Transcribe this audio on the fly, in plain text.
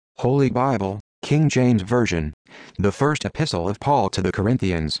Holy Bible, King James Version. The first epistle of Paul to the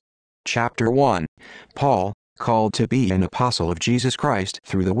Corinthians. Chapter 1. Paul, called to be an apostle of Jesus Christ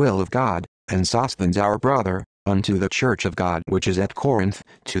through the will of God, and Sosthenes our brother, unto the church of God which is at Corinth,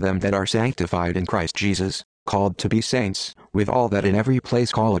 to them that are sanctified in Christ Jesus, called to be saints, with all that in every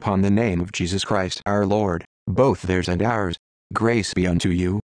place call upon the name of Jesus Christ our Lord, both theirs and ours. Grace be unto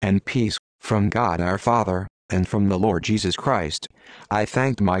you, and peace, from God our Father, and from the Lord Jesus Christ. I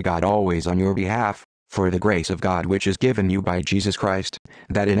thanked my God always on your behalf, for the grace of God which is given you by Jesus Christ,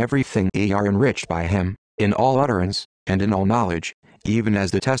 that in everything ye are enriched by him, in all utterance, and in all knowledge, even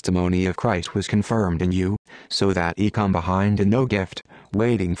as the testimony of Christ was confirmed in you, so that ye come behind in no gift,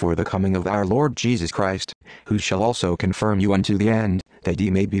 waiting for the coming of our Lord Jesus Christ, who shall also confirm you unto the end, that ye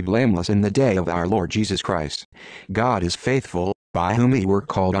may be blameless in the day of our Lord Jesus Christ. God is faithful, by whom ye were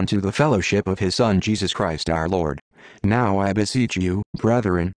called unto the fellowship of his Son Jesus Christ our Lord. Now I beseech you,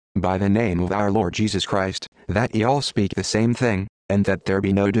 brethren, by the name of our Lord Jesus Christ, that ye all speak the same thing, and that there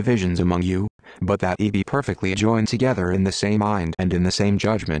be no divisions among you, but that ye be perfectly joined together in the same mind and in the same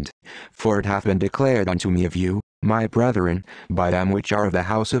judgment. For it hath been declared unto me of you, my brethren, by them which are of the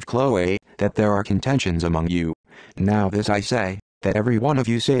house of Chloe, that there are contentions among you. Now this I say, that every one of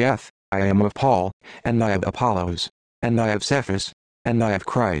you saith, I am of Paul, and I of Apollos, and I of Cephas, and I of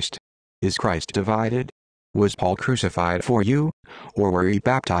Christ. Is Christ divided? Was Paul crucified for you? Or were ye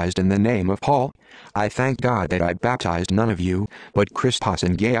baptized in the name of Paul? I thank God that I baptized none of you, but Crispus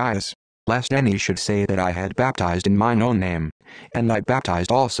and Gaius, lest any should say that I had baptized in mine own name. And I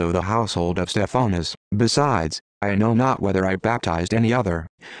baptized also the household of Stephanas. Besides, I know not whether I baptized any other.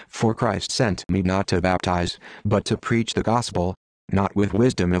 For Christ sent me not to baptize, but to preach the gospel, not with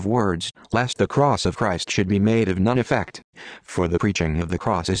wisdom of words, lest the cross of Christ should be made of none effect. For the preaching of the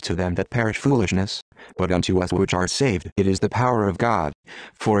cross is to them that perish foolishness, but unto us which are saved it is the power of God.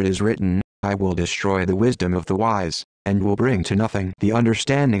 For it is written, I will destroy the wisdom of the wise, and will bring to nothing the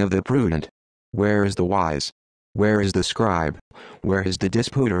understanding of the prudent. Where is the wise? Where is the scribe? Where is the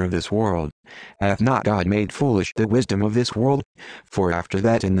disputer of this world? Hath not God made foolish the wisdom of this world? For after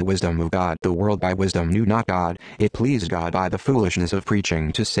that in the wisdom of God the world by wisdom knew not God, it pleased God by the foolishness of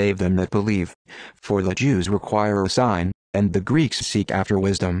preaching to save them that believe. For the Jews require a sign, and the Greeks seek after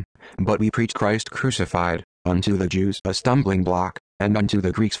wisdom. But we preach Christ crucified, unto the Jews a stumbling block, and unto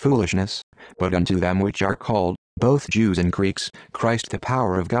the Greeks foolishness, but unto them which are called, both Jews and Greeks, Christ the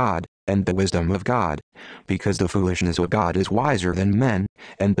power of God, and the wisdom of God. Because the foolishness of God is wiser than men,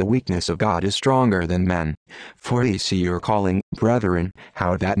 and the weakness of God is stronger than men. For ye see your calling, brethren,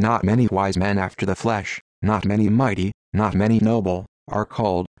 how that not many wise men after the flesh, not many mighty, not many noble, are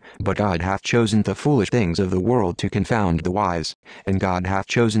called, but God hath chosen the foolish things of the world to confound the wise, and God hath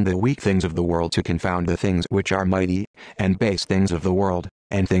chosen the weak things of the world to confound the things which are mighty, and base things of the world,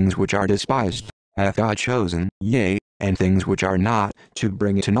 and things which are despised, hath God chosen, yea, and things which are not, to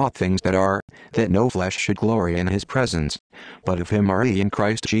bring to naught things that are, that no flesh should glory in his presence. But of him are ye in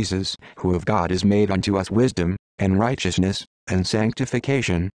Christ Jesus, who of God is made unto us wisdom, and righteousness, and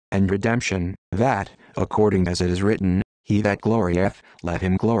sanctification, and redemption, that, according as it is written, he that glorieth, let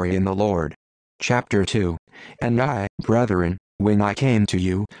him glory in the Lord. Chapter 2. And I, brethren, when I came to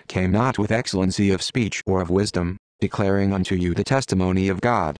you, came not with excellency of speech or of wisdom, declaring unto you the testimony of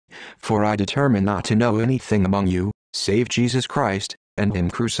God. For I determined not to know anything among you, save Jesus Christ, and him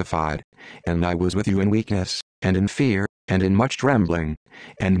crucified. And I was with you in weakness, and in fear, and in much trembling.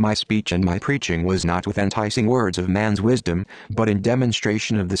 And my speech and my preaching was not with enticing words of man's wisdom, but in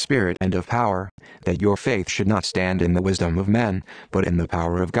demonstration of the Spirit and of power, that your faith should not stand in the wisdom of men, but in the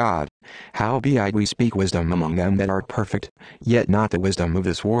power of God. Howbeit we speak wisdom among them that are perfect, yet not the wisdom of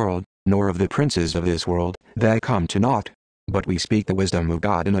this world, nor of the princes of this world, that come to naught. But we speak the wisdom of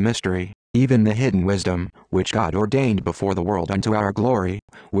God in a mystery, even the hidden wisdom, which God ordained before the world unto our glory,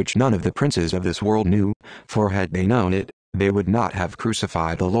 which none of the princes of this world knew, for had they known it, they would not have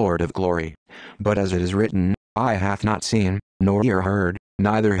crucified the Lord of glory. But as it is written, eye hath not seen, nor ear heard,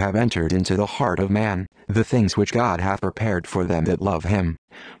 neither have entered into the heart of man, the things which God hath prepared for them that love him.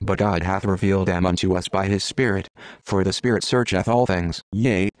 But God hath revealed them unto us by his Spirit, for the Spirit searcheth all things,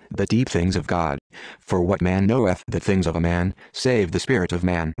 yea, the deep things of God. For what man knoweth the things of a man, save the spirit of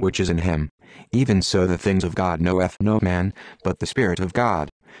man which is in him? Even so the things of God knoweth no man, but the Spirit of God.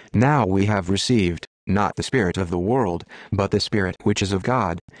 Now we have received, not the spirit of the world, but the Spirit which is of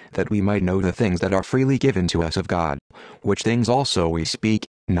God, that we might know the things that are freely given to us of God. Which things also we speak,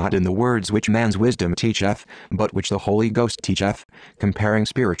 not in the words which man's wisdom teacheth, but which the Holy Ghost teacheth, comparing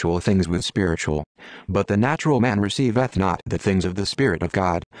spiritual things with spiritual. But the natural man receiveth not the things of the Spirit of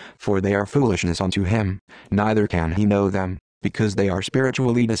God, for they are foolishness unto him, neither can he know them, because they are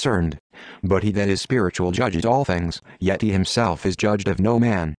spiritually discerned. But he that is spiritual judges all things, yet he himself is judged of no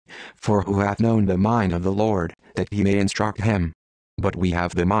man. For who hath known the mind of the Lord, that he may instruct him? But we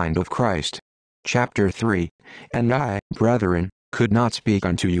have the mind of Christ. Chapter 3. And I, brethren, could not speak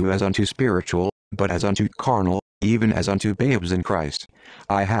unto you as unto spiritual, but as unto carnal, even as unto babes in Christ.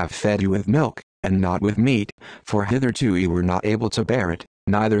 I have fed you with milk, and not with meat, for hitherto ye were not able to bear it,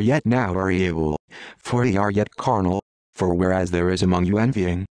 neither yet now are ye able. For ye are yet carnal. For whereas there is among you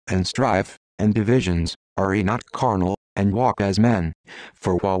envying, and strife, and divisions, are ye not carnal, and walk as men?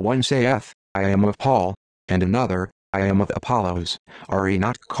 For while one saith, I am of Paul, and another, I am of Apollos, are ye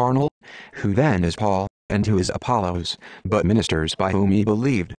not carnal? Who then is Paul, and who is Apollos, but ministers by whom ye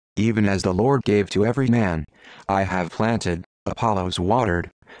believed, even as the Lord gave to every man? I have planted, Apollos watered,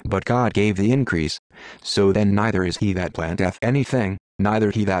 but God gave the increase. So then neither is he that planteth anything,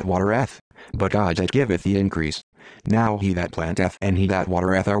 neither he that watereth, but God that giveth the increase. Now he that planteth and he that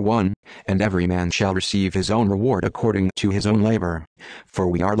watereth are one, and every man shall receive his own reward according to his own labor. For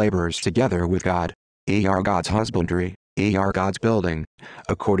we are laborers together with God. Ye are God's husbandry, ye are God's building.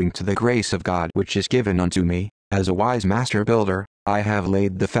 According to the grace of God which is given unto me, as a wise master builder, I have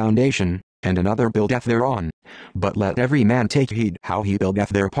laid the foundation, and another buildeth thereon. But let every man take heed how he buildeth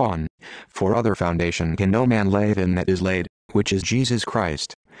thereupon. For other foundation can no man lay than that is laid, which is Jesus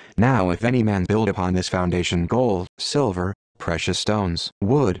Christ. Now if any man build upon this foundation gold, silver, precious stones,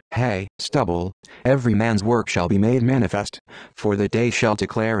 wood, hay, stubble, every man's work shall be made manifest, for the day shall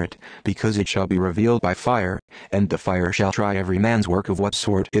declare it, because it shall be revealed by fire, and the fire shall try every man's work of what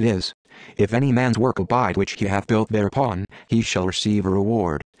sort it is. If any man's work abide which he hath built thereupon, he shall receive a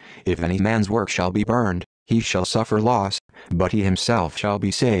reward. If any man's work shall be burned, he shall suffer loss, but he himself shall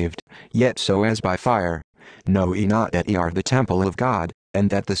be saved, yet so as by fire. Know ye not that ye are the temple of God, and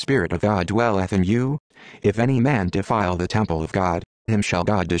that the Spirit of God dwelleth in you? If any man defile the temple of God, him shall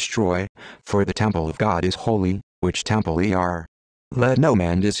God destroy, for the temple of God is holy, which temple ye are. Let no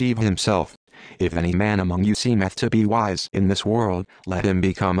man deceive himself. If any man among you seemeth to be wise in this world, let him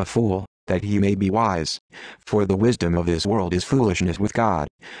become a fool, that he may be wise. For the wisdom of this world is foolishness with God.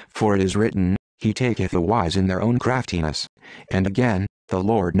 For it is written, He taketh the wise in their own craftiness. And again, the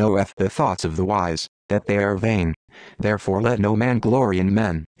Lord knoweth the thoughts of the wise, that they are vain. Therefore let no man glory in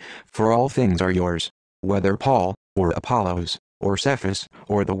men. For all things are yours, whether Paul, or Apollos, or Cephas,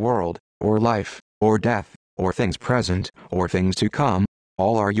 or the world, or life, or death, or things present, or things to come,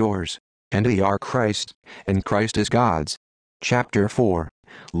 all are yours. And ye are Christ, and Christ is God's. Chapter 4.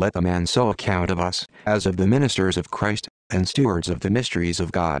 Let the man so account of us, as of the ministers of Christ, and stewards of the mysteries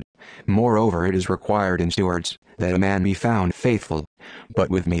of God. Moreover it is required in stewards, that a man be found faithful. But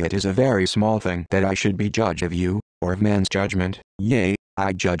with me it is a very small thing that I should be judge of you, or of man's judgment. Yea,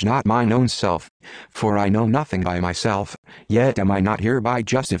 I judge not mine own self. For I know nothing by myself, yet am I not hereby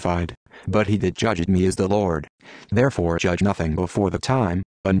justified. But he that judgeth me is the Lord. Therefore judge nothing before the time,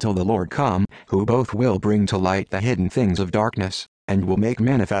 until the Lord come, who both will bring to light the hidden things of darkness, and will make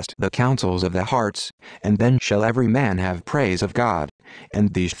manifest the counsels of the hearts, and then shall every man have praise of God.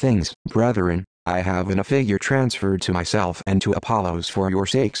 And these things, brethren, I have in a figure transferred to myself and to Apollos for your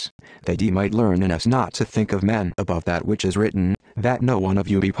sakes, that ye might learn in us not to think of men above that which is written, that no one of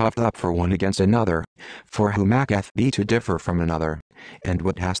you be puffed up for one against another. For who maketh thee to differ from another? And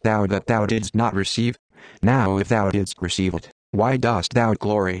what hast thou that thou didst not receive? Now if thou didst receive it, why dost thou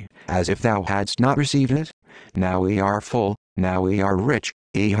glory, as if thou hadst not received it? Now we are full, now we are rich,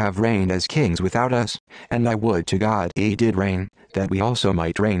 ye have reigned as kings without us, and I would to God ye did reign, that we also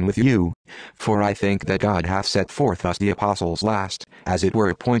might reign with you. For I think that God hath set forth us the apostles last, as it were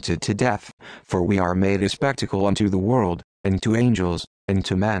appointed to death, for we are made a spectacle unto the world, and to angels, and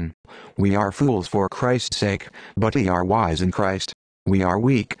to men. We are fools for Christ's sake, but ye are wise in Christ. We are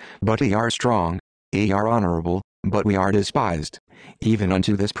weak, but ye are strong. Ye are honorable, but we are despised. Even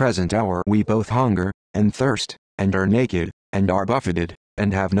unto this present hour we both hunger, and thirst, and are naked, and are buffeted,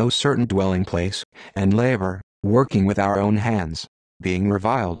 and have no certain dwelling place, and labor, working with our own hands. Being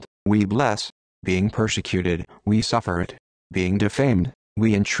reviled, we bless. Being persecuted, we suffer it. Being defamed,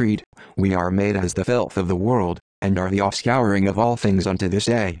 we entreat. We are made as the filth of the world, and are the offscouring of all things unto this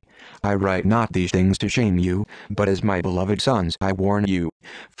day. I write not these things to shame you, but as my beloved sons I warn you.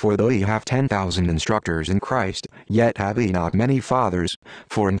 For though ye have 10,000 instructors in Christ, yet have ye not many fathers,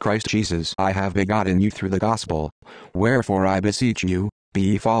 for in Christ Jesus I have begotten you through the gospel. Wherefore I beseech you, be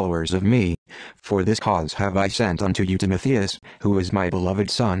ye followers of me. For this cause have I sent unto you Timotheus, who is my beloved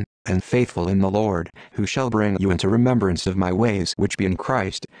son, and faithful in the Lord, who shall bring you into remembrance of my ways which be in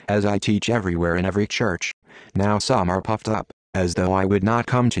Christ, as I teach everywhere in every church. Now some are puffed up, as though I would not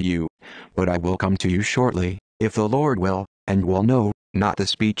come to you. But I will come to you shortly, if the Lord will, and will know, not the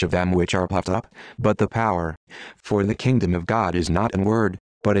speech of them which are puffed up, but the power. For the kingdom of God is not in word,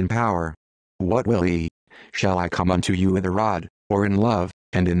 but in power. What will ye? Shall I come unto you with a rod, or in love,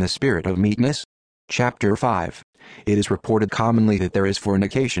 and in the spirit of meekness? Chapter 5. It is reported commonly that there is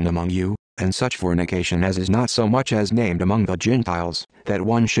fornication among you, and such fornication as is not so much as named among the Gentiles, that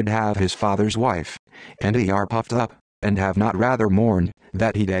one should have his father's wife. And ye are puffed up, and have not rather mourned,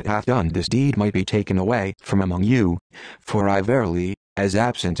 that he that hath done this deed might be taken away from among you. For I verily, as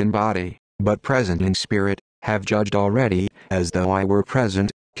absent in body, but present in spirit, have judged already, as though I were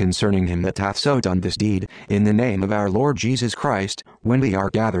present, concerning him that hath so done this deed, in the name of our Lord Jesus Christ, when we are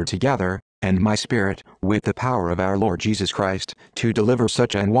gathered together, and my spirit, with the power of our Lord Jesus Christ, to deliver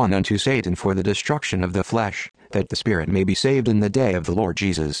such an one unto Satan for the destruction of the flesh, that the spirit may be saved in the day of the Lord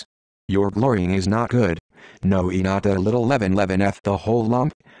Jesus. Your glorying is not good. Know ye not that a little leaven leaveneth the whole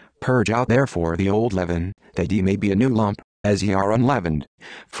lump? Purge out therefore the old leaven, that ye may be a new lump, as ye are unleavened.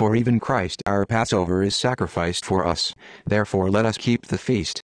 For even Christ our Passover is sacrificed for us. Therefore let us keep the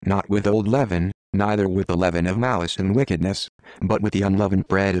feast, not with old leaven, neither with the leaven of malice and wickedness, but with the unleavened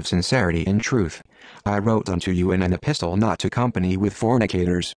bread of sincerity and truth. I wrote unto you in an epistle not to company with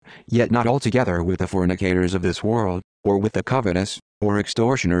fornicators, yet not altogether with the fornicators of this world, or with the covetous, or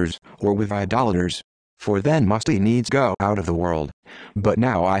extortioners, or with idolaters. For then must ye needs go out of the world. But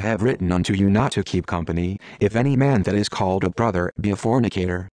now I have written unto you not to keep company, if any man that is called a brother be a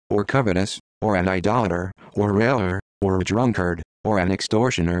fornicator, or covetous, or an idolater, or railer, or a drunkard, or an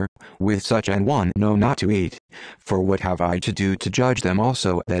extortioner, with such an one know not to eat. For what have I to do to judge them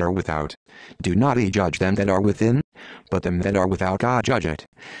also that are without? Do not ye judge them that are within? But them that are without God judge it.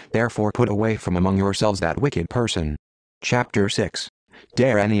 Therefore put away from among yourselves that wicked person. Chapter 6.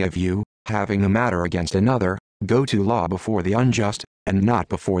 Dare any of you, having a matter against another, go to law before the unjust, and not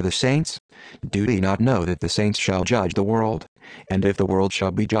before the saints? Do ye not know that the saints shall judge the world? And if the world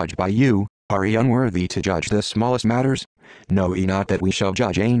shall be judged by you, are ye unworthy to judge the smallest matters? Know ye not that we shall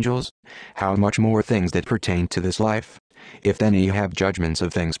judge angels? How much more things that pertain to this life? If then ye have judgments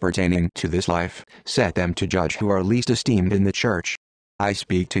of things pertaining to this life, set them to judge who are least esteemed in the church. I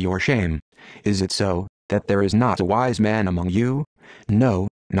speak to your shame. Is it so, that there is not a wise man among you? No,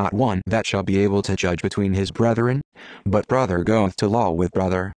 not one that shall be able to judge between his brethren. But brother goeth to law with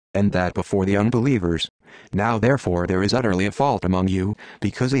brother, and that before the unbelievers. Now therefore there is utterly a fault among you,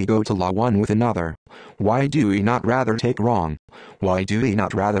 because ye go to law one with another. Why do ye not rather take wrong? Why do ye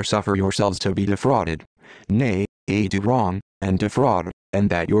not rather suffer yourselves to be defrauded? Nay, ye do wrong, and defraud, and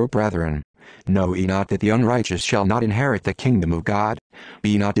that your brethren. Know ye not that the unrighteous shall not inherit the kingdom of God?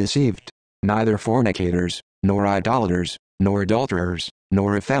 Be not deceived. Neither fornicators, nor idolaters, nor adulterers,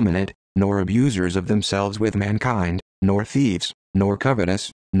 nor effeminate, nor abusers of themselves with mankind, nor thieves, nor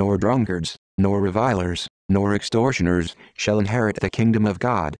covetous, nor drunkards, nor revilers, nor extortioners, shall inherit the kingdom of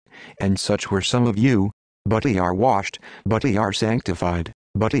God. And such were some of you. But ye are washed, but ye are sanctified,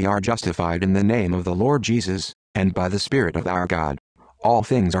 but ye are justified in the name of the Lord Jesus, and by the Spirit of our God. All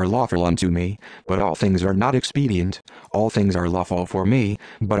things are lawful unto me, but all things are not expedient. All things are lawful for me,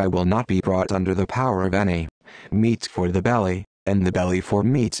 but I will not be brought under the power of any. Meat for the belly, and the belly for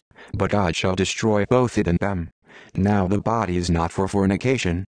meat, but God shall destroy both it and them. Now the body is not for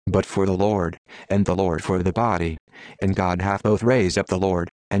fornication, but for the Lord, and the Lord for the body. And God hath both raised up the Lord,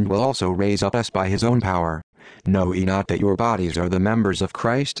 and will also raise up us by his own power. Know ye not that your bodies are the members of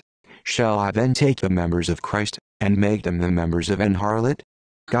Christ? Shall I then take the members of Christ, and make them the members of an harlot?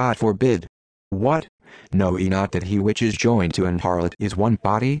 God forbid. What? Know ye not that he which is joined to an harlot is one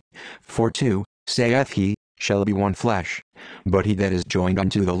body? For two, saith he, shall be one flesh. But he that is joined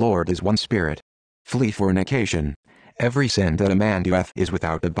unto the Lord is one spirit. Flee fornication. Every sin that a man doeth is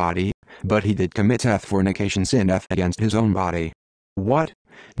without the body, but he that committeth fornication sinneth against his own body. What?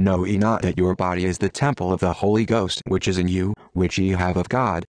 Know ye not that your body is the temple of the Holy Ghost which is in you, which ye have of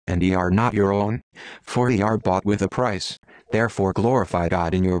God, and ye are not your own? For ye are bought with a price. Therefore glorify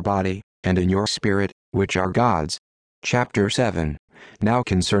God in your body, and in your spirit, which are God's. Chapter 7. Now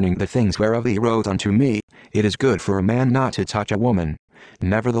concerning the things whereof he wrote unto me, it is good for a man not to touch a woman.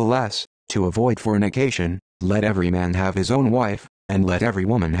 Nevertheless, to avoid fornication, let every man have his own wife, and let every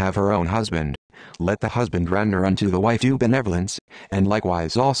woman have her own husband. Let the husband render unto the wife due benevolence, and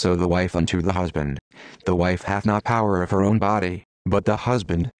likewise also the wife unto the husband. The wife hath not power of her own body, but the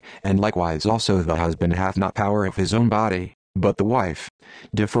husband, and likewise also the husband hath not power of his own body, but the wife.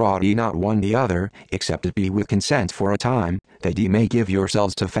 Defraud ye not one the other, except it be with consent for a time, that ye may give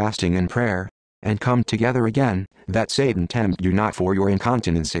yourselves to fasting and prayer. and come together again, that Satan tempt you not for your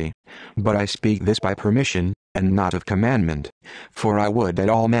incontinency. But I speak this by permission, and not of commandment. For I would that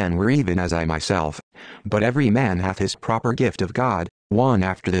all men were even as I myself. But every man hath his proper gift of God, one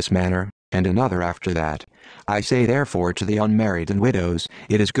after this manner, and another after that. I say therefore to the unmarried and widows,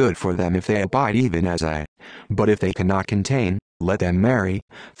 it is good for them if they abide even as I. But if they cannot contain, let them marry,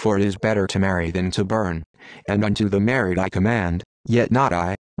 for it is better to marry than to burn. And unto the married I command, yet not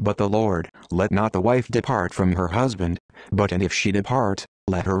I, but the Lord, let not the wife depart from her husband, but and if she depart,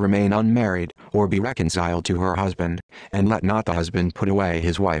 let her remain unmarried, or be reconciled to her husband, and let not the husband put away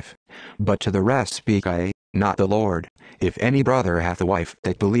his wife. But to the rest speak I, not the Lord. If any brother hath a wife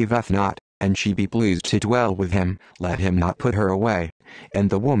that believeth not, and she be pleased to dwell with him, let him not put her away. And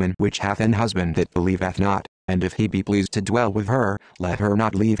the woman which hath an husband that believeth not, and if he be pleased to dwell with her, let her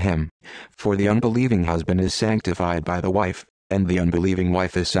not leave him. For the unbelieving husband is sanctified by the wife, and the unbelieving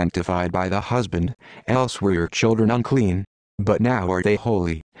wife is sanctified by the husband, else were your children unclean, but now are they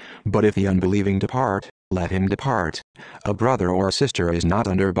holy. But if the unbelieving depart, let him depart. A brother or a sister is not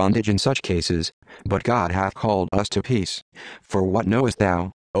under bondage in such cases, but God hath called us to peace. For what knowest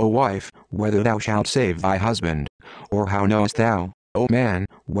thou, O wife, whether thou shalt save thy husband? Or how knowest thou, O man,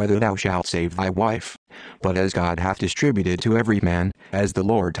 whether thou shalt save thy wife? But as God hath distributed to every man, as the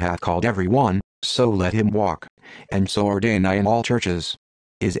Lord hath called every one, so let him walk. And so ordain I in all churches.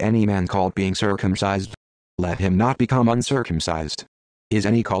 Is any man called being circumcised? Let him not become uncircumcised. Is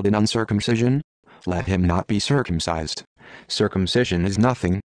any called in uncircumcision? Let him not be circumcised. Circumcision is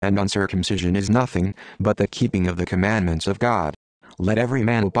nothing, and uncircumcision is nothing, but the keeping of the commandments of God. Let every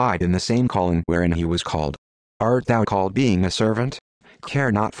man abide in the same calling wherein he was called. Art thou called being a servant?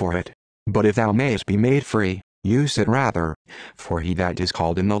 Care not for it. But if thou mayest be made free, use it rather. For he that is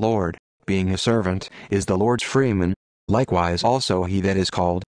called in the Lord, being a servant, is the Lord's freeman. Likewise also he that is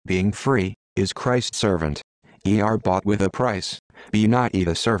called, being free, is Christ's servant. Ye are bought with a price. Be not ye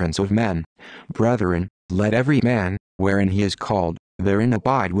the servants of men. Brethren, let every man, wherein he is called, therein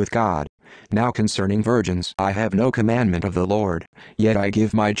abide with God. Now concerning virgins I have no commandment of the Lord, yet I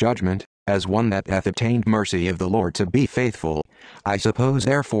give my judgment, as one that hath obtained mercy of the Lord to be faithful. I suppose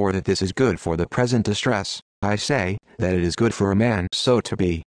therefore that this is good for the present distress. I say, that it is good for a man so to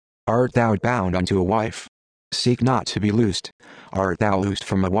be. Art thou bound unto a wife? Seek not to be loosed. Art thou loosed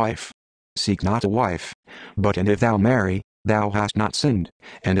from a wife? Seek not a wife. But and if thou marry, thou hast not sinned,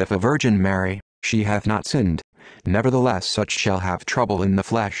 and if a virgin marry, she hath not sinned. Nevertheless such shall have trouble in the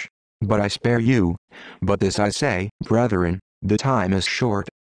flesh. But I spare you. But this I say, brethren, the time is short.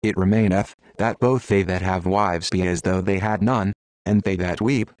 It remaineth, that both they that have wives be as though they had none, and they that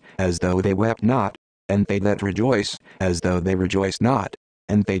weep, as though they wept not, and they that rejoice, as though they rejoiced not,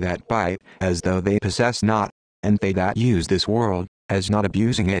 and they that buy, as though they possess not, and they that use this world, as not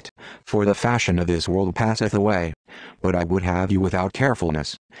abusing it, for the fashion of this world passeth away. But I would have you without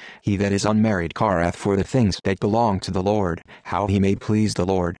carefulness. He that is unmarried careth for the things that belong to the Lord, how he may please the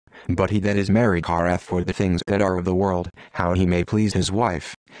Lord. But he that is married careth for the things that are of the world, how he may please his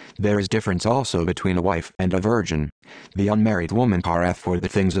wife. There is difference also between a wife and a virgin. The unmarried woman careth for the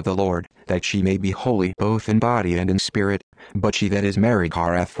things of the Lord, that she may be holy both in body and in spirit. But she that is married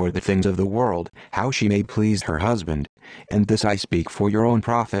careth for the things of the world, how she may please her husband. And this I speak for your own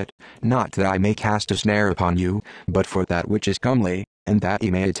profit, not that I may cast a snare upon you, but for that which is comely, and that ye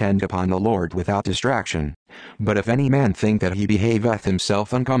may attend upon the Lord without distraction. But if any man think that he behaveth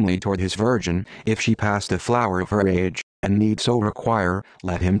himself uncomely toward his virgin, if she pass the flower of her age, and need so require,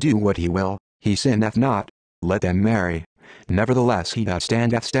 let him do what he will, he sinneth not, let them marry. Nevertheless he that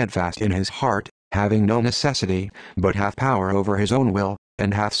standeth steadfast in his heart, having no necessity, but hath power over his own will,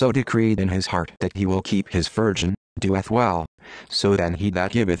 and hath so decreed in his heart that he will keep his virgin, doeth well. So then he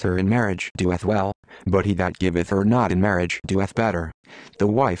that giveth her in marriage doeth well, but he that giveth her not in marriage doeth better. The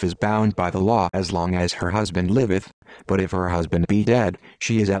wife is bound by the law as long as her husband liveth, but if her husband be dead,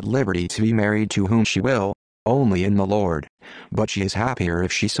 she is at liberty to be married to whom she will, only in the Lord. But she is happier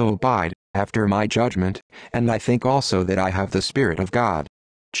if she so abide, after my judgment, and I think also that I have the Spirit of God.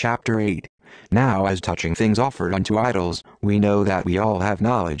 Chapter 8. Now as touching things offered unto idols, we know that we all have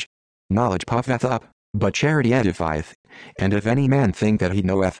knowledge. Knowledge puffeth up, but charity edifieth. And if any man think that he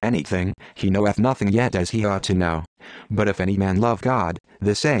knoweth anything, he knoweth nothing yet as he ought to know. But if any man love God,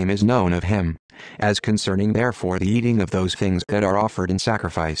 the same is known of him. As concerning therefore the eating of those things that are offered in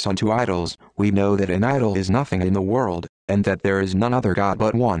sacrifice unto idols, we know that an idol is nothing in the world, and that there is none other God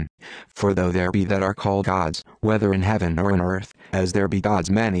but one. For though there be that are called gods, whether in heaven or in earth, as there be gods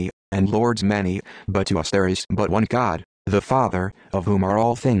many, and lords many, but to us there is but one God, the Father, of whom are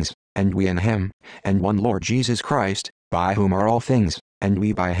all things, and we in him, and one Lord Jesus Christ, by whom are all things, and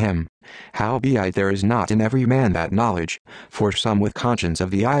we by him. Howbeit there is not in every man that knowledge, for some with conscience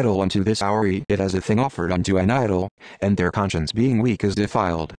of the idol unto this hour eat it as a thing offered unto an idol, and their conscience being weak is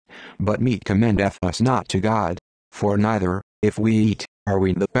defiled. But meat commendeth us not to God. For neither, if we eat, are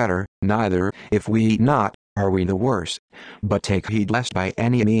we the better, neither, if we eat not, are we the worse? But take heed lest by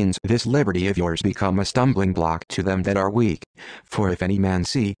any means this liberty of yours become a stumbling block to them that are weak. For if any man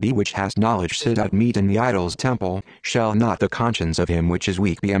see thee which hast knowledge sit at meat in the idol's temple, shall not the conscience of him which is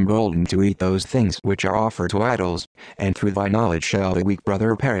weak be emboldened to eat those things which are offered to idols? And through thy knowledge shall the weak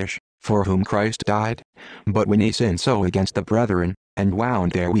brother perish, for whom Christ died? But when ye sin so against the brethren, and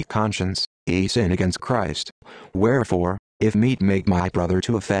wound their weak conscience, ye sin against Christ. Wherefore, if meat make my brother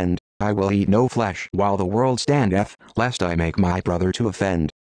to offend, I will eat no flesh while the world standeth, lest I make my brother to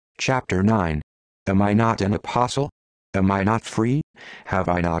offend. Chapter 9. Am I not an apostle? Am I not free? Have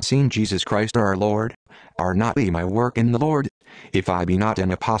I not seen Jesus Christ our Lord? Are not we my work in the Lord? If I be not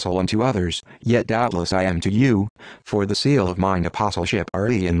an apostle unto others, yet doubtless I am to you, for the seal of mine apostleship are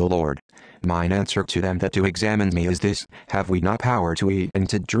ye in the Lord. Mine answer to them that do examine me is this: have we not power to eat and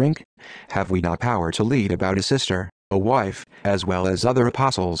to drink? Have we not power to lead about a sister, a wife, as well as other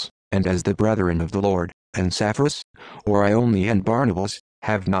apostles, and as the brethren of the Lord, and Cephas? Or I only and Barnabas?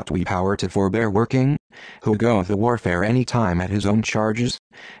 Have not we power to forbear working? Who goeth to warfare any time at his own charges?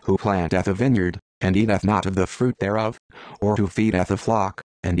 Who planteth a vineyard, and eateth not of the fruit thereof? Or who feedeth a flock,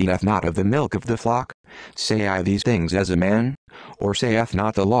 and eateth not of the milk of the flock? Say I these things as a man? Or saith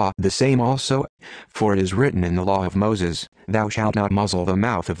not the law the same also? For it is written in the law of Moses, Thou shalt not muzzle the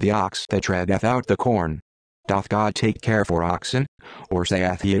mouth of the ox that treadeth out the corn. Doth God take care for oxen? Or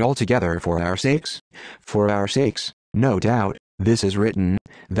saith he it altogether for our sakes? For our sakes, no doubt. This is written,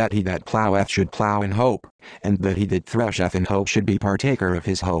 that he that ploweth should plow in hope, and that he that thresheth in hope should be partaker of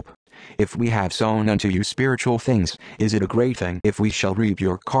his hope. If we have sown unto you spiritual things, is it a great thing if we shall reap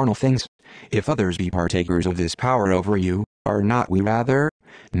your carnal things? If others be partakers of this power over you, are not we rather?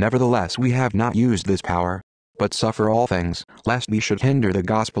 Nevertheless we have not used this power, but suffer all things, lest we should hinder the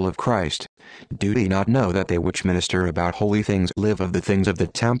gospel of Christ. Do ye not know that they which minister about holy things live of the things of the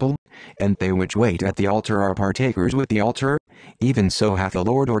temple? And they which wait at the altar are partakers with the altar? Even so hath the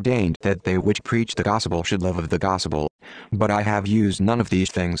Lord ordained that they which preach the gospel should live of the gospel. But I have used none of these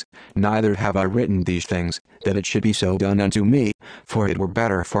things, neither have I written these things, that it should be so done unto me, for it were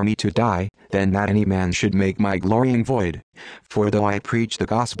better for me to die, than that any man should make my glorying void. For though I preach the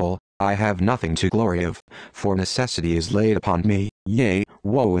gospel, I have nothing to glory of, for necessity is laid upon me, yea,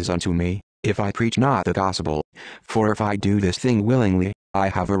 woe is unto me, if I preach not the gospel. For if I do this thing willingly, I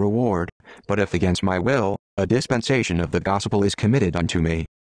have a reward, but if against my will, a dispensation of the gospel is committed unto me.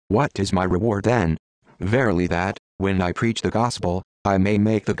 What is my reward then? Verily that, when I preach the gospel, I may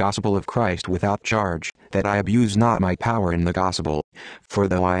make the gospel of Christ without charge, that I abuse not my power in the gospel. For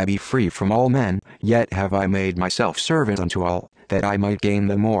though I be free from all men, yet have I made myself servant unto all, that I might gain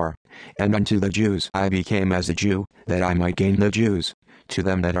the more. And unto the Jews I became as a Jew, that I might gain the Jews. To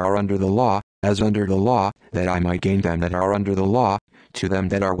them that are under the law, as under the law, that I might gain them that are under the law. To them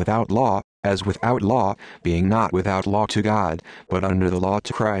that are without law, as without law, being not without law to God, but under the law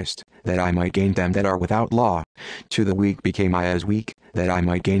to Christ, that I might gain them that are without law. To the weak became I as weak, that I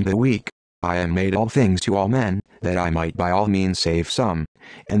might gain the weak. I am made all things to all men, that I might by all means save some.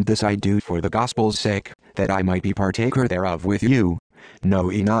 And this I do for the gospel's sake, that I might be partaker thereof with you. Know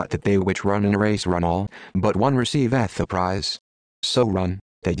ye not that they which run in a race run all, but one receiveth the prize? So run,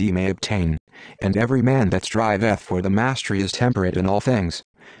 that ye may obtain. And every man that striveth for the mastery is temperate in all things.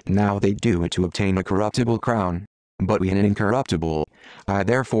 Now they do it to obtain a corruptible crown, but we an incorruptible. I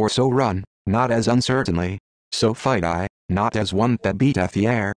therefore so run, not as uncertainly, so fight I, not as one that beateth the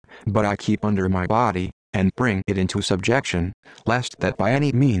air, but I keep under my body, and bring it into subjection, lest that by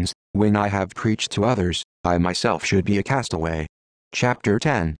any means, when I have preached to others, I myself should be a castaway. Chapter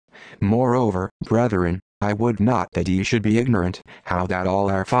 10. Moreover, brethren, I would not that ye should be ignorant, how that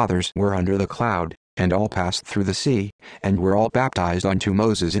all our fathers were under the cloud, and all passed through the sea, and were all baptized unto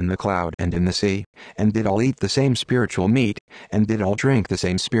Moses in the cloud and in the sea, and did all eat the same spiritual meat, and did all drink the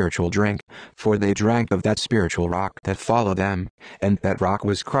same spiritual drink, for they drank of that spiritual rock that followed them, and that rock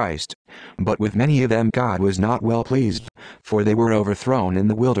was Christ. But with many of them God was not well pleased, for they were overthrown in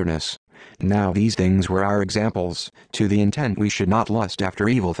the wilderness. Now these things were our examples, to the intent we should not lust after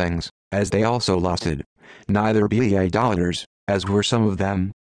evil things, as they also lusted. Neither be ye idolaters, as were some of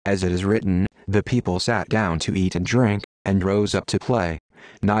them. As it is written, the people sat down to eat and drink, and rose up to play.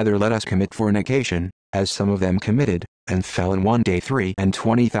 Neither let us commit fornication, as some of them committed, and fell in one day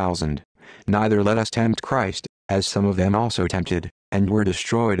 23,000. Neither let us tempt Christ, as some of them also tempted, and were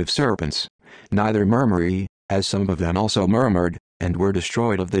destroyed of serpents. Neither murmur ye, as some of them also murmured, and were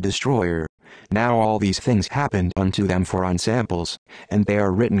destroyed of the destroyer. Now all these things happened unto them for ensamples, and they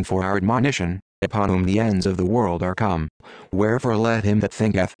are written for our admonition, upon whom the ends of the world are come. Wherefore let him that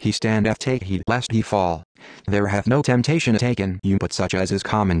thinketh he standeth take heed lest he fall. There hath no temptation taken you but such as is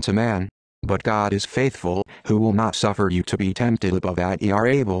common to man. But God is faithful, who will not suffer you to be tempted above that ye are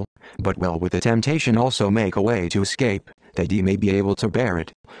able, but will with the temptation also make a way to escape, that ye may be able to bear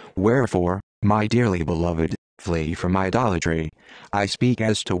it. Wherefore, my dearly beloved, flee from idolatry. I speak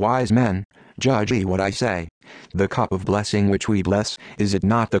as to wise men. Judge ye what I say. The cup of blessing which we bless, is it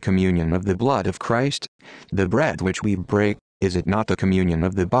not the communion of the blood of Christ? The bread which we break, is it not the communion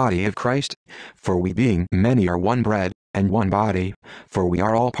of the body of Christ? For we being many are one bread, and one body, for we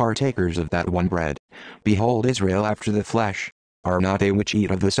are all partakers of that one bread. Behold Israel after the flesh. Are not they which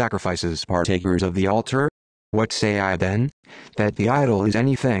eat of the sacrifices partakers of the altar? What say I then? That the idol is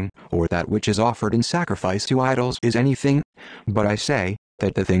anything, or that which is offered in sacrifice to idols is anything? But I say,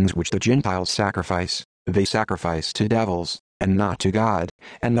 that the things which the Gentiles sacrifice, they sacrifice to devils, and not to God,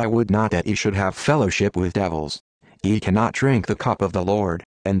 and I would not that ye should have fellowship with devils. Ye cannot drink the cup of the Lord,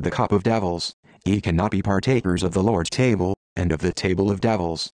 and the cup of devils. Ye cannot be partakers of the Lord's table, and of the table of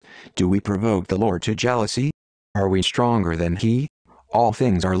devils. Do we provoke the Lord to jealousy? Are we stronger than he? All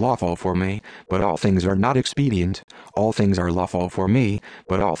things are lawful for me, but all things are not expedient. All things are lawful for me,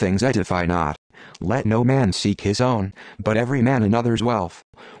 but all things edify not. Let no man seek his own, but every man another's wealth.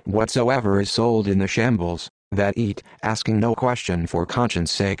 Whatsoever is sold in the shambles, that eat, asking no question for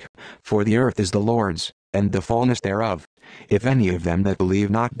conscience sake. For the earth is the Lord's, and the fullness thereof. If any of them that believe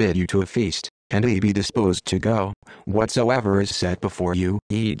not bid you to a feast, and ye be disposed to go, whatsoever is set before you,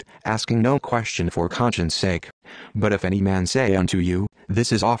 eat, asking no question for conscience sake. But if any man say unto you,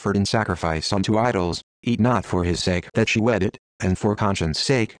 This is offered in sacrifice unto idols, eat not for his sake that ye wed it, and for conscience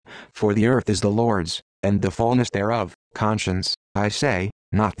sake, for the earth is the Lord's, and the fullness thereof. Conscience, I say,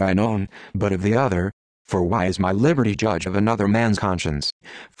 not thine own, but of the other. For why is my liberty judge of another man's conscience?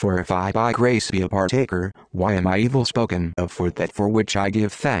 For if I by grace be a partaker, why am I evil spoken of for that for which I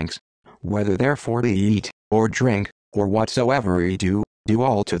give thanks? Whether therefore ye eat, or drink, or whatsoever ye do, do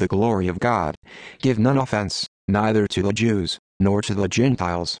all to the glory of God. Give none offense, neither to the Jews, nor to the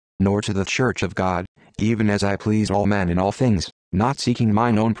Gentiles, nor to the church of God, even as I please all men in all things, not seeking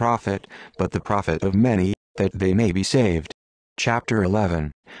mine own profit, but the profit of many, that they may be saved. Chapter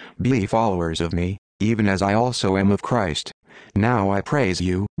 11. Be followers of me, even as I also am of Christ. Now I praise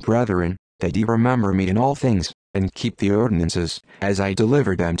you, brethren, that ye remember me in all things, and keep the ordinances, as I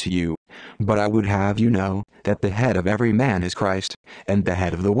delivered them to you. But I would have you know, that the head of every man is Christ, and the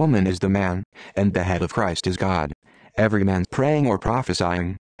head of the woman is the man, and the head of Christ is God. Every man praying or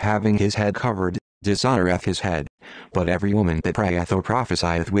prophesying, having his head covered, dishonoreth his head. But every woman that prayeth or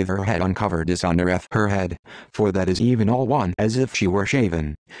prophesieth with her head uncovered dishonoreth her head, for that is even all one as if she were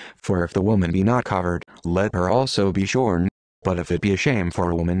shaven. For if the woman be not covered, let her also be shorn. But if it be a shame for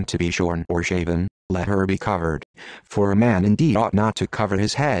a woman to be shorn or shaven, let her be covered. For a man indeed ought not to cover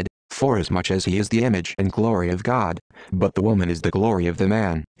his head, forasmuch as he is the image and glory of God, but the woman is the glory of the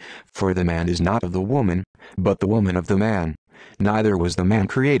man. For the man is not of the woman, but the woman of the man. Neither was the man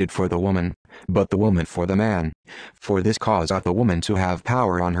created for the woman, but the woman for the man. For this cause ought the woman to have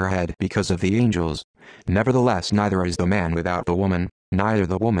power on her head because of the angels. Nevertheless neither is the man without the woman, neither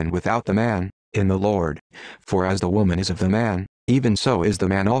the woman without the man, in the Lord. For as the woman is of the man, even so is the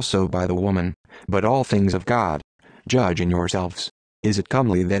man also by the woman. But all things of God. Judge in yourselves. Is it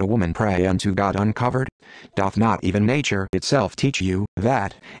comely that a woman pray unto God uncovered? Doth not even nature itself teach you,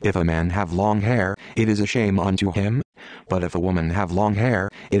 that, if a man have long hair, it is a shame unto him? But if a woman have long hair,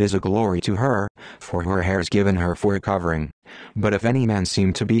 it is a glory to her, for her hair is given her for a covering. But if any man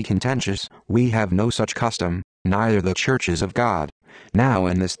seem to be contentious, we have no such custom, neither the churches of God. Now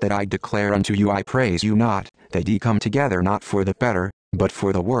in this that I declare unto you I praise you not, that ye come together not for the better, but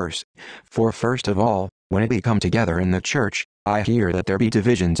for the worse. For first of all, when it be come together in the church, I hear that there be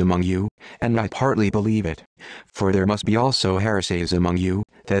divisions among you, and I partly believe it. For there must be also heresies among you,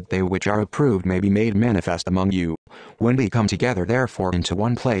 that they which are approved may be made manifest among you. When we come together therefore into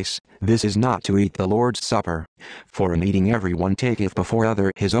one place, this is not to eat the Lord's supper. For in eating every one taketh before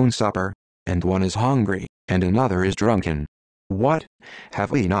other his own supper, and one is hungry, and another is drunken. What?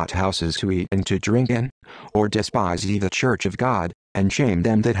 Have we not houses to eat and to drink in? Or despise ye the church of God, and shame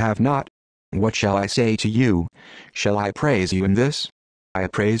them that have not? What shall I say to you? Shall I praise you in this? I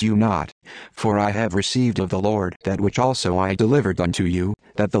praise you not. For I have received of the Lord that which also I delivered unto you,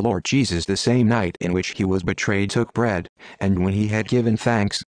 that the Lord Jesus the same night in which he was betrayed took bread, and when he had given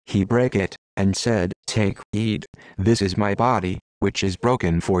thanks, he brake it, and said, Take, eat, this is my body, which is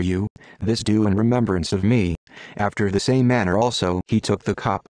broken for you, this do in remembrance of me. After the same manner also he took the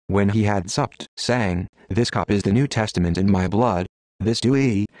cup, when he had supped, saying, This cup is the New Testament in my blood. This do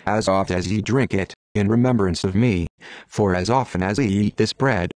ye, as oft as ye drink it, in remembrance of me. For as often as ye eat this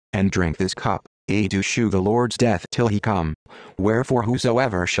bread, and drink this cup, ye do shew the Lord's death till he come. Wherefore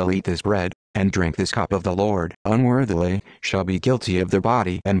whosoever shall eat this bread, and drink this cup of the Lord unworthily, shall be guilty of the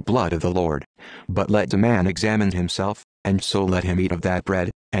body and blood of the Lord. But let a man examine himself, and so let him eat of that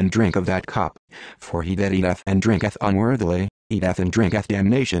bread, and drink of that cup. For he that eateth and drinketh unworthily, eateth and drinketh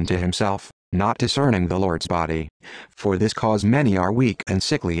damnation to himself, not discerning the Lord's body. For this cause many are weak and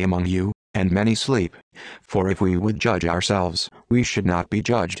sickly among you, and many sleep. For if we would judge ourselves, we should not be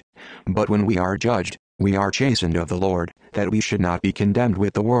judged. But when we are judged, we are chastened of the Lord, that we should not be condemned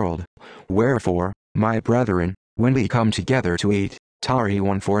with the world. Wherefore, my brethren, when we come together to eat, tarry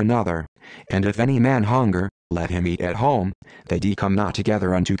one for another. And if any man hunger, let him eat at home, that ye come not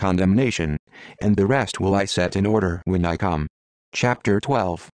together unto condemnation. And the rest will I set in order when I come. Chapter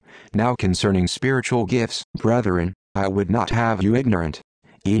 12. Now concerning spiritual gifts, brethren, I would not have you ignorant.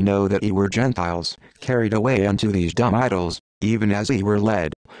 Ye know that ye were Gentiles, carried away unto these dumb idols, even as ye were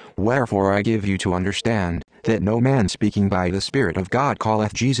led. Wherefore I give you to understand, that no man speaking by the Spirit of God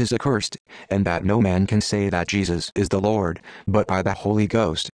calleth Jesus accursed, and that no man can say that Jesus is the Lord, but by the Holy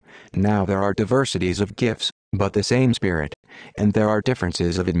Ghost. Now there are diversities of gifts, but the same Spirit. And there are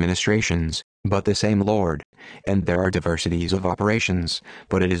differences of administrations, but the same Lord. And there are diversities of operations,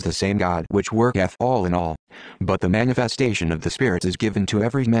 but it is the same God which worketh all in all. But the manifestation of the Spirit is given to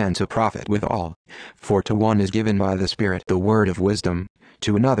every man to profit withal. For to one is given by the Spirit the word of wisdom,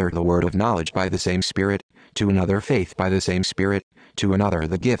 to another the word of knowledge by the same Spirit, to another faith by the same Spirit, to another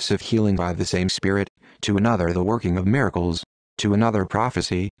the gifts of healing by the same Spirit, to another the working of miracles, to another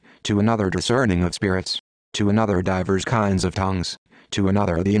prophecy, to another discerning of spirits, to another divers kinds of tongues, to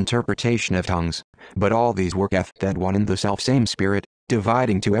another the interpretation of tongues. But all these worketh that one and the selfsame Spirit,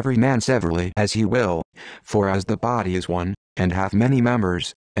 dividing to every man severally as he will. For as the body is one, and hath many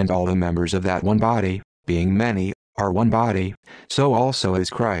members, and all the members of that one body, being many, are one body, so also is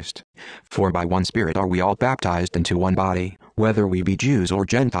Christ. For by one Spirit are we all baptized into one body, whether we be Jews or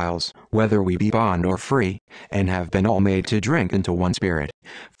Gentiles, whether we be bond or free, and have been all made to drink into one Spirit.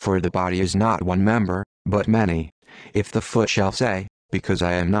 For the body is not one member, but many. If the foot shall say, Because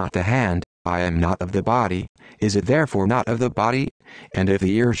I am not the hand, I am not of the body, is it therefore not of the body? And if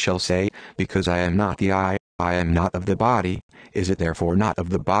the ear shall say, Because I am not the eye, I am not of the body, is it therefore not of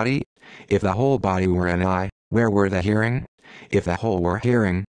the body? If the whole body were an eye, where were the hearing? If the whole were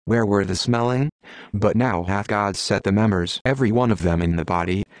hearing, where were the smelling? But now hath God set the members every one of them in the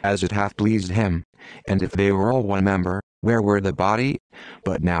body, as it hath pleased him. And if they were all one member, where were the body?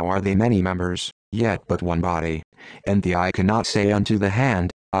 But now are they many members, yet but one body. And the eye cannot say unto the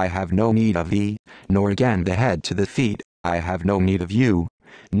hand, I have no need of thee, nor again the head to the feet, I have no need of you.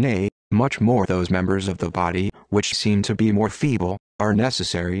 Nay, much more those members of the body, which seem to be more feeble, are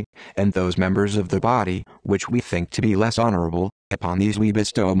necessary, and those members of the body, which we think to be less honorable, upon these we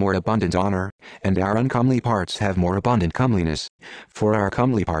bestow more abundant honor, and our uncomely parts have more abundant comeliness. For our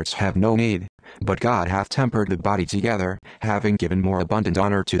comely parts have no need, but God hath tempered the body together, having given more abundant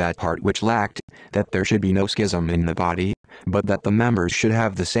honor to that part which lacked, that there should be no schism in the body, but that the members should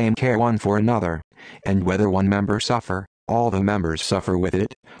have the same care one for another. And whether one member suffer, all the members suffer with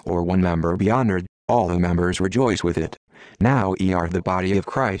it, or one member be honored, all the members rejoice with it. Now ye are the body of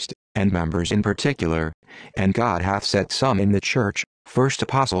Christ, and members in particular. And God hath set some in the church, first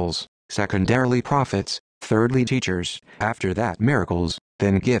apostles, secondarily prophets, thirdly teachers, after that miracles,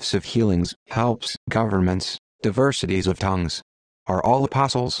 then gifts of healings, helps, governments, diversities of tongues. Are all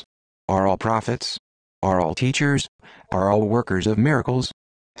apostles? Are all prophets? Are all teachers? Are all workers of miracles?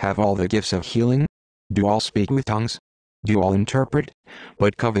 Have all the gifts of healing? Do all speak with tongues? Do all interpret?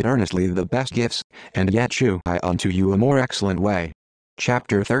 But covet earnestly the best gifts, and yet shew I unto you a more excellent way.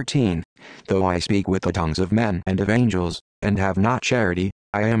 Chapter 13. Though I speak with the tongues of men and of angels, and have not charity,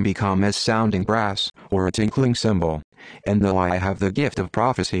 I am become as sounding brass, or a tinkling cymbal. And though I have the gift of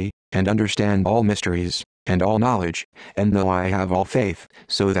prophecy, and understand all mysteries, and all knowledge, and though I have all faith,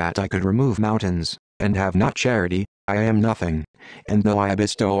 so that I could remove mountains, and have not charity, I am nothing. And though I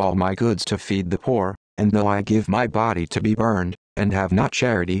bestow all my goods to feed the poor, and though I give my body to be burned, and have not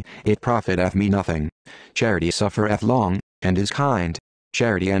charity, it profiteth me nothing. Charity suffereth long, and is kind.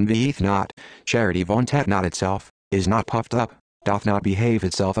 Charity envieth not. Charity vaunteth not itself, is not puffed up, doth not behave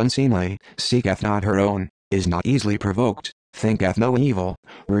itself unseemly, seeketh not her own, is not easily provoked, thinketh no evil,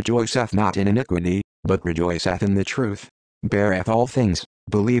 rejoiceth not in iniquity, but rejoiceth in the truth, beareth all things,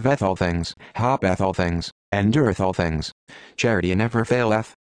 believeth all things, hopeth all things, endureth all things. charity never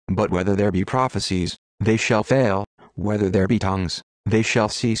faileth. But whether there be prophecies, they shall fail; whether there be tongues, they shall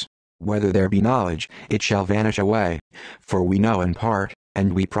cease; whether there be knowledge, it shall vanish away. For we know in part,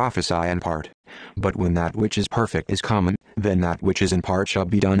 and we prophesy in part. But when that which is perfect is come, then that which is in part shall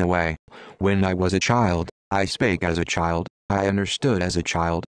be done away. When I was a child, I spake as a child, I understood as a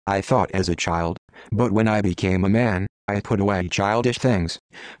child, I thought as a child. But when I became a man, I put away childish things.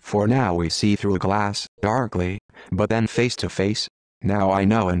 For now we see through a glass, darkly, but then face to face. Now I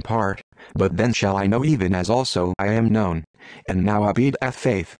know in part, but then shall I know even as also I am known. And now abideth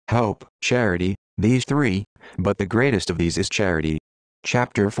faith, hope, charity, these three, but the greatest of these is charity.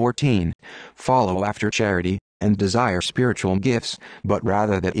 Chapter 14. Follow after charity, and desire spiritual gifts, but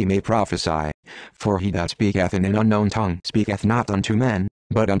rather that ye may prophesy. For he that speaketh in an unknown tongue speaketh not unto men,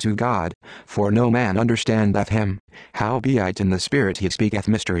 but unto God, for no man understandeth him. Howbeit in the Spirit he speaketh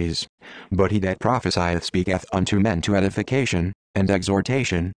mysteries. But he that prophesieth speaketh unto men to edification, and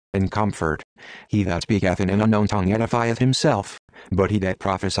exhortation, and comfort. He that speaketh in an unknown tongue edifieth himself, but he that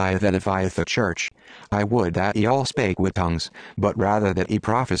prophesieth edifieth the church. I would that ye all spake with tongues, but rather that ye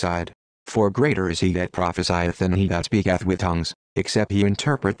prophesied. For greater is he that prophesieth than he that speaketh with tongues, except he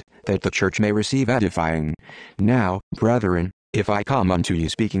interpret, that the church may receive edifying. Now, brethren, if I come unto you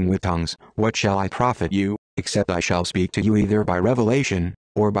speaking with tongues, what shall I profit you, except I shall speak to you either by revelation,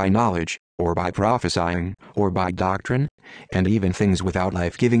 or by knowledge, or by prophesying, or by doctrine? And even things without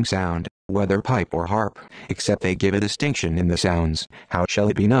life-giving sound, whether pipe or harp, except they give a distinction in the sounds, how shall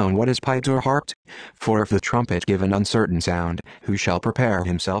it be known what is piped or harped? For if the trumpet give an uncertain sound, who shall prepare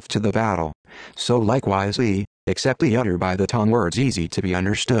himself to the battle? So likewise we, except we utter by the tongue words easy to be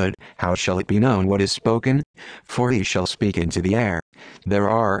understood, how shall it be known what is spoken? For he shall speak into the air. There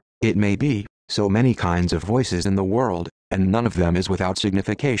are, it may be, so many kinds of voices in the world, and none of them is without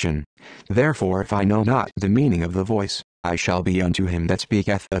signification. Therefore if I know not the meaning of the voice, I shall be unto him that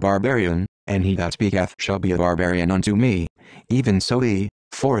speaketh a barbarian, and he that speaketh shall be a barbarian unto me. Even so ye,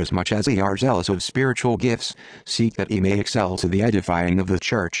 forasmuch as ye are zealous of spiritual gifts, seek that ye may excel to the edifying of the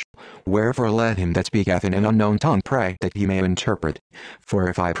church. Wherefore let him that speaketh in an unknown tongue pray that he may interpret. For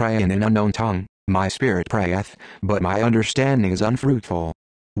if I pray in an unknown tongue, my spirit prayeth, but my understanding is unfruitful.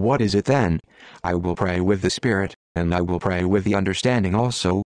 What is it then? I will pray with the Spirit, and I will pray with the understanding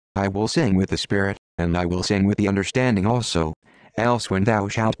also. I will sing with the Spirit, and I will sing with the understanding also. Else when thou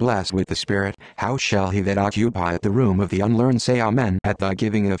shalt bless with the Spirit, how shall he that occupieth the room of the unlearned say Amen at thy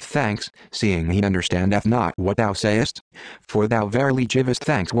giving of thanks, seeing he understandeth not what thou sayest? For thou verily givest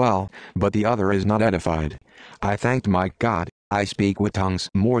thanks well, but the other is not edified. I thanked my God, I speak with tongues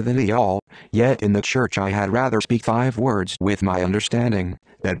more than ye all, yet in the church I had rather speak 5 words with my understanding,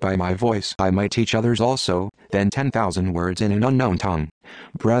 that by my voice I might teach others also, than 10,000 words in an unknown tongue.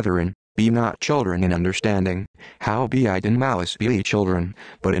 Brethren, be not children in understanding, howbeit in malice be ye children,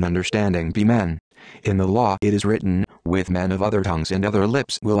 but in understanding be men. In the law it is written, with men of other tongues and other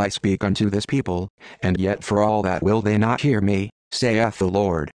lips will I speak unto this people, and yet for all that will they not hear me, saith the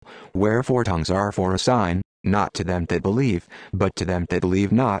Lord. Wherefore tongues are for a sign, not to them that believe, but to them that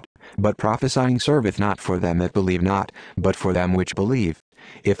believe not. But prophesying serveth not for them that believe not, but for them which believe.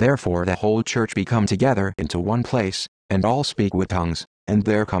 If therefore the whole church be come together into one place, and all speak with tongues, and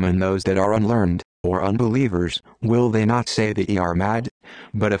there come in those that are unlearned, or unbelievers, will they not say that ye are mad?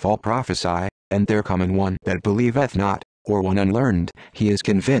 But if all prophesy, and there come in one that believeth not, or one unlearned, he is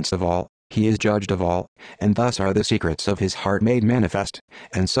convinced of all, he is judged of all, and thus are the secrets of his heart made manifest,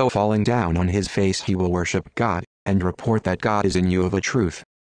 and so falling down on his face he will worship God, and report that God is in you of a truth.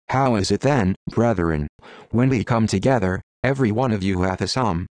 How is it then, brethren, when we come together, every one of you hath a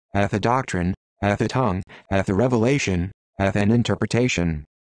psalm, hath a doctrine, hath a tongue, hath a revelation, hath an interpretation?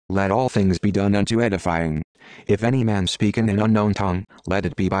 Let all things be done unto edifying. If any man speak in an unknown tongue, let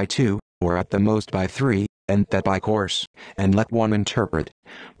it be by 2, or at the most by 3, and that by course, and let one interpret.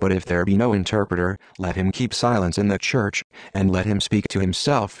 But if there be no interpreter, let him keep silence in the church, and let him speak to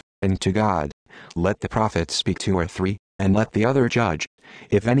himself, and to God. Let the prophets speak 2 or 3, and let the other judge.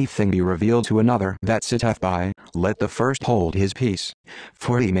 If anything be revealed to another that sitteth by, let the first hold his peace.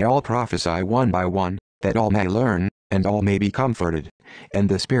 For ye may all prophesy one by one, that all may learn, and all may be comforted. And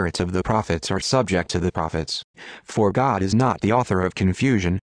the spirits of the prophets are subject to the prophets. For God is not the author of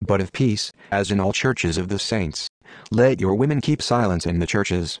confusion, but of peace, as in all churches of the saints. Let your women keep silence in the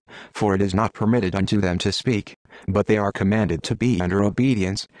churches, for it is not permitted unto them to speak, but they are commanded to be under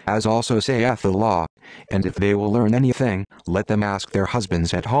obedience, as also saith the law. And if they will learn anything, let them ask their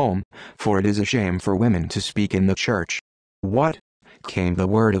husbands at home, for it is a shame for women to speak in the church. What? Came the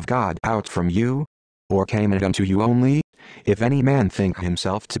word of God out from you? Or came it unto you only? If any man think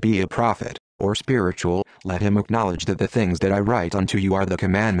himself to be a prophet, or spiritual, let him acknowledge that the things that I write unto you are the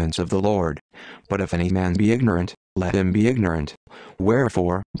commandments of the Lord. But if any man be ignorant, let him be ignorant.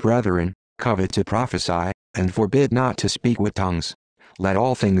 Wherefore, brethren, covet to prophesy, and forbid not to speak with tongues. Let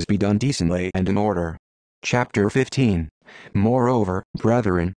all things be done decently and in order. Chapter 15. Moreover,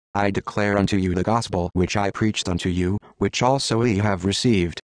 brethren, I declare unto you the gospel which I preached unto you, which also ye have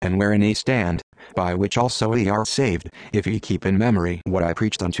received, and wherein ye stand, by which also ye are saved, if ye keep in memory what I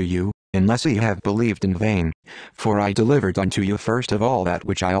preached unto you, unless ye have believed in vain. For I delivered unto you first of all that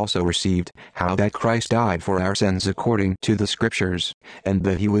which I also received, how that Christ died for our sins according to the Scriptures, and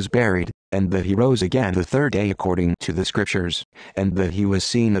that he was buried, and that he rose again the third day according to the Scriptures, and that he was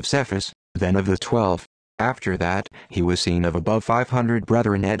seen of Cephas, then of the 12. After that, he was seen of above 500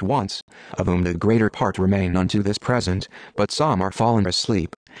 brethren at once, of whom the greater part remain unto this present, but some are fallen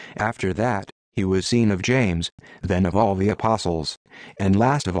asleep. After that, he was seen of James, then of all the apostles. And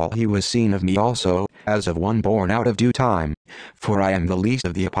last of all he was seen of me also, as of one born out of due time. For I am the least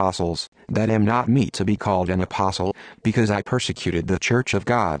of the apostles, that am not meet to be called an apostle, because I persecuted the church of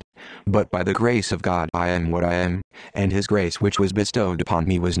God. But by the grace of God I am what I am, and his grace which was bestowed upon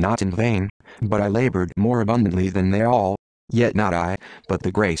me was not in vain, but I labored more abundantly than they all. Yet not I, but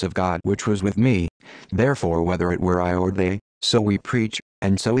the grace of God which was with me. Therefore whether it were I or they, so we preach,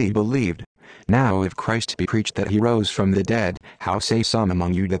 and so ye believed. Now if Christ be preached that he rose from the dead, how say some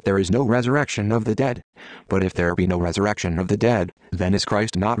among you that there is no resurrection of the dead? But if there be no resurrection of the dead, then is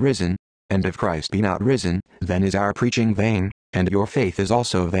Christ not risen? And if Christ be not risen, then is our preaching vain, and your faith is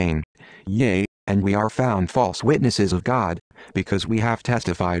also vain. Yea, and we are found false witnesses of God, because we have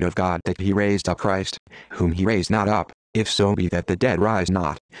testified of God that he raised up Christ, whom he raised not up, if so be that the dead rise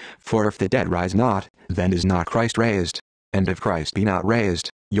not. For if the dead rise not, then is not Christ raised. And if Christ be not raised,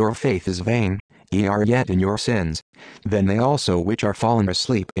 your faith is vain, ye are yet in your sins. Then they also which are fallen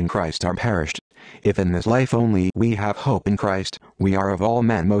asleep in Christ are perished. If in this life only we have hope in Christ, we are of all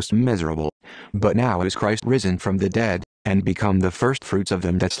men most miserable. But now is Christ risen from the dead, and become the firstfruits of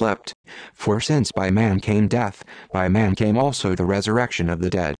them that slept. For since by man came death, by man came also the resurrection of the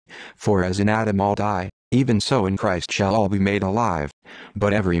dead. For as in Adam all die, even so in Christ shall all be made alive.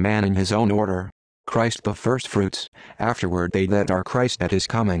 But every man in his own order. Christ the firstfruits, afterward they that are Christ at his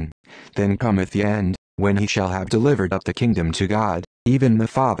coming. Then cometh the end, when he shall have delivered up the kingdom to God, even the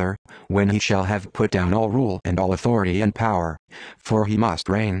Father, when he shall have put down all rule and all authority and power. For he must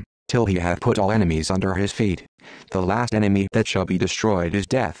reign, till he hath put all enemies under his feet. The last enemy that shall be destroyed is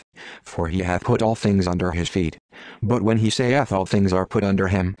death, for he hath put all things under his feet. But when he saith all things are put under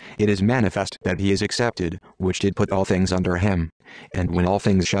him, it is manifest that he is accepted, which did put all things under him. And when all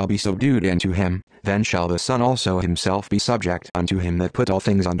things shall be subdued unto him, then shall the Son also himself be subject unto him that put all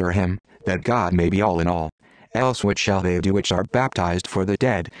things under him, that God may be all in all. Else what shall they do which are baptized for the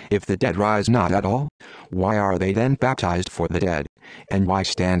dead, if the dead rise not at all? Why are they then baptized for the dead? And why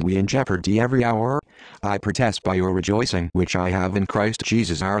stand we in jeopardy every hour? I protest by your rejoicing which I have in Christ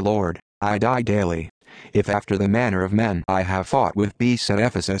Jesus our Lord, I die daily. If after the manner of men I have fought with beasts at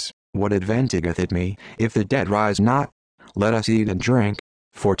Ephesus, what advantageth it me, if the dead rise not? Let us eat and drink,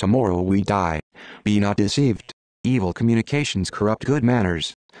 for tomorrow we die. Be not deceived. Evil communications corrupt good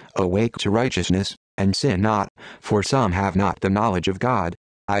manners. Awake to righteousness, and sin not, for some have not the knowledge of God.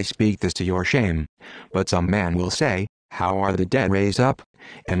 I speak this to your shame. But some man will say, how are the dead raised up?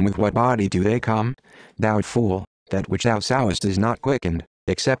 And with what body do they come? Thou fool, that which thou sowest is not quickened,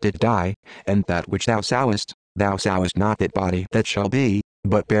 except it die, and that which thou sowest not that body that shall be,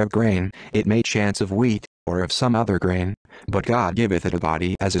 but bare grain, it may chance of wheat, or of some other grain. But God giveth it a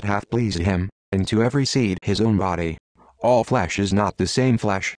body as it hath pleased him, and to every seed his own body. All flesh is not the same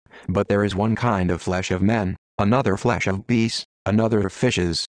flesh, but there is one kind of flesh of men, another flesh of beasts, another of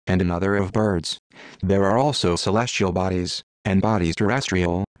fishes, and another of birds. There are also celestial bodies, and bodies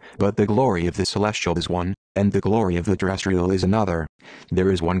terrestrial, but the glory of the celestial is one, and the glory of the terrestrial is another.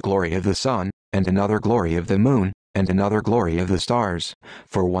 There is one glory of the sun, and another glory of the moon, and another glory of the stars.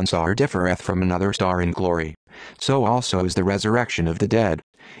 For one star differeth from another star in glory. So also is the resurrection of the dead.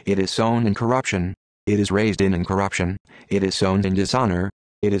 It is sown in corruption, it is raised in incorruption. It is sown in dishonor,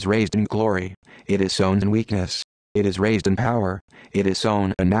 it is raised in glory. It is sown in weakness, it is raised in power. It is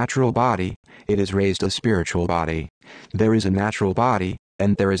sown a natural body, it is raised a spiritual body. There is a natural body,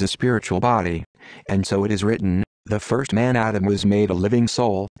 and there is a spiritual body. And so it is written, the first man Adam was made a living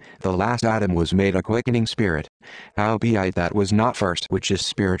soul, the last Adam was made a quickening spirit. Howbeit that was not first which is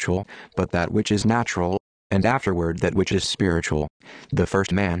spiritual, but that which is natural, and afterward that which is spiritual. The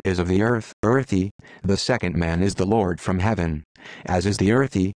first man is of the earth, earthy, the second man is the Lord from heaven. As is the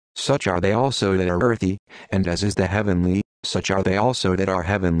earthy, such are they also that are earthy, and as is the heavenly, such are they also that are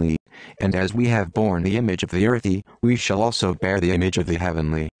heavenly. And as we have borne the image of the earthy, we shall also bear the image of the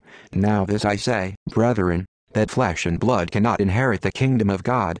heavenly. Now this I say, brethren, that flesh and blood cannot inherit the kingdom of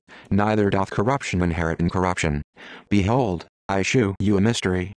God, neither doth corruption inherit incorruption. Behold, I shew you a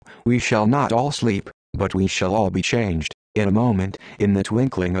mystery. We shall not all sleep, but we shall all be changed, in a moment, in the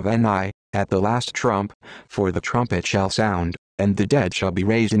twinkling of an eye, at the last trump. For the trumpet shall sound, and the dead shall be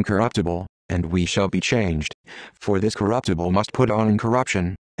raised incorruptible, and we shall be changed. For this corruptible must put on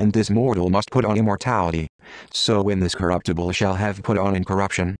incorruption, and this mortal must put on immortality. So when this corruptible shall have put on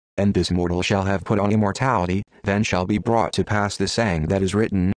incorruption, and this mortal shall have put on immortality, then shall be brought to pass the saying that is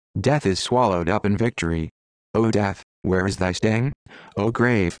written, Death is swallowed up in victory. O death, where is thy sting? O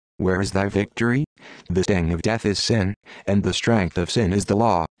grave, where is thy victory? The sting of death is sin, and the strength of sin is the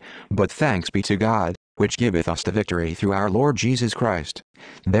law. But thanks be to God, which giveth us the victory through our Lord Jesus Christ.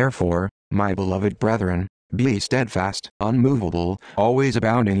 Therefore, my beloved brethren, be steadfast, unmovable, always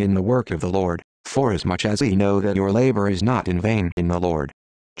abounding in the work of the Lord, forasmuch as ye know that your labor is not in vain in the Lord.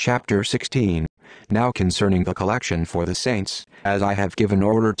 Chapter 16. Now concerning the collection for the saints, as I have given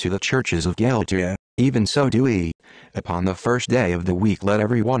order to the churches of Galatia, even so do ye. Upon the first day of the week let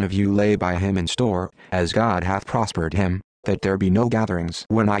every one of you lay by him in store, as God hath prospered him, that there be no gatherings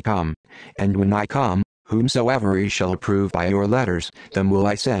when I come. And when I come, whomsoever ye shall approve by your letters, them will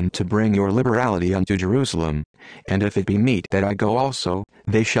I send to bring your liberality unto Jerusalem. And if it be meet that I go also,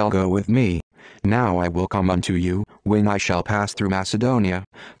 they shall go with me. Now I will come unto you, when I shall pass through Macedonia,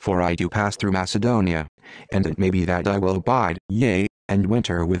 for I do pass through Macedonia. And it may be that I will abide, yea, and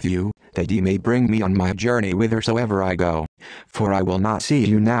winter with you, that ye may bring me on my journey whithersoever I go. For I will not see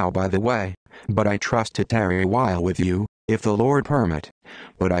you now by the way, but I trust to tarry a while with you, if the Lord permit.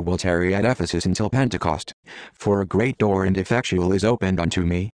 But I will tarry at Ephesus until Pentecost. For a great door and effectual is opened unto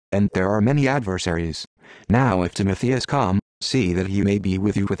me, and there are many adversaries. Now if Timotheus come, see that he may be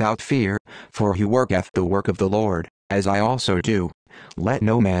with you without fear, for he worketh the work of the Lord, as I also do. Let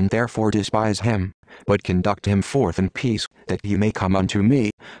no man therefore despise him, but conduct him forth in peace, that he may come unto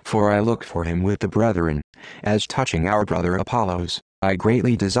me, for I look for him with the brethren. As touching our brother Apollos, I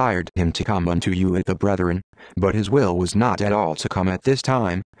greatly desired him to come unto you with the brethren, but his will was not at all to come at this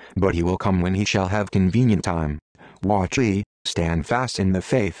time, but he will come when he shall have convenient time. Watch ye, stand fast in the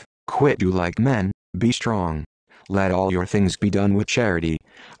faith, quit you like men, be strong. Let all your things be done with charity.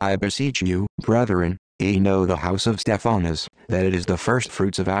 I beseech you, brethren, ye know the house of Stephanas, that it is the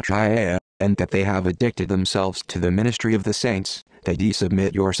firstfruits of Achaia, and that they have addicted themselves to the ministry of the saints, that ye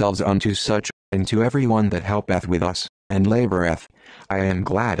submit yourselves unto such, and to every one that helpeth with us, and laboreth. I am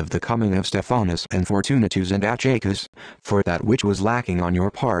glad of the coming of Stephanas and Fortunatus and Achaicus, for that which was lacking on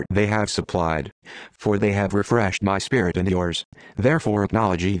your part they have supplied. For they have refreshed my spirit and yours. Therefore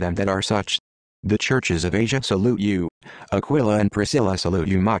acknowledge ye them that are such. The churches of Asia salute you. Aquila and Priscilla salute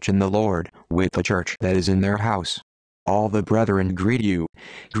you much in the Lord, with the church that is in their house. All the brethren greet you.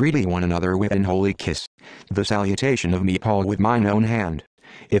 Greet ye one another with an holy kiss. The salutation of me Paul with mine own hand.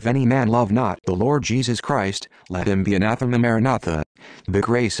 If any man love not the Lord Jesus Christ, let him be anathema maranatha. The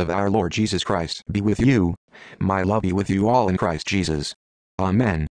grace of our Lord Jesus Christ be with you. My love be with you all in Christ Jesus. Amen.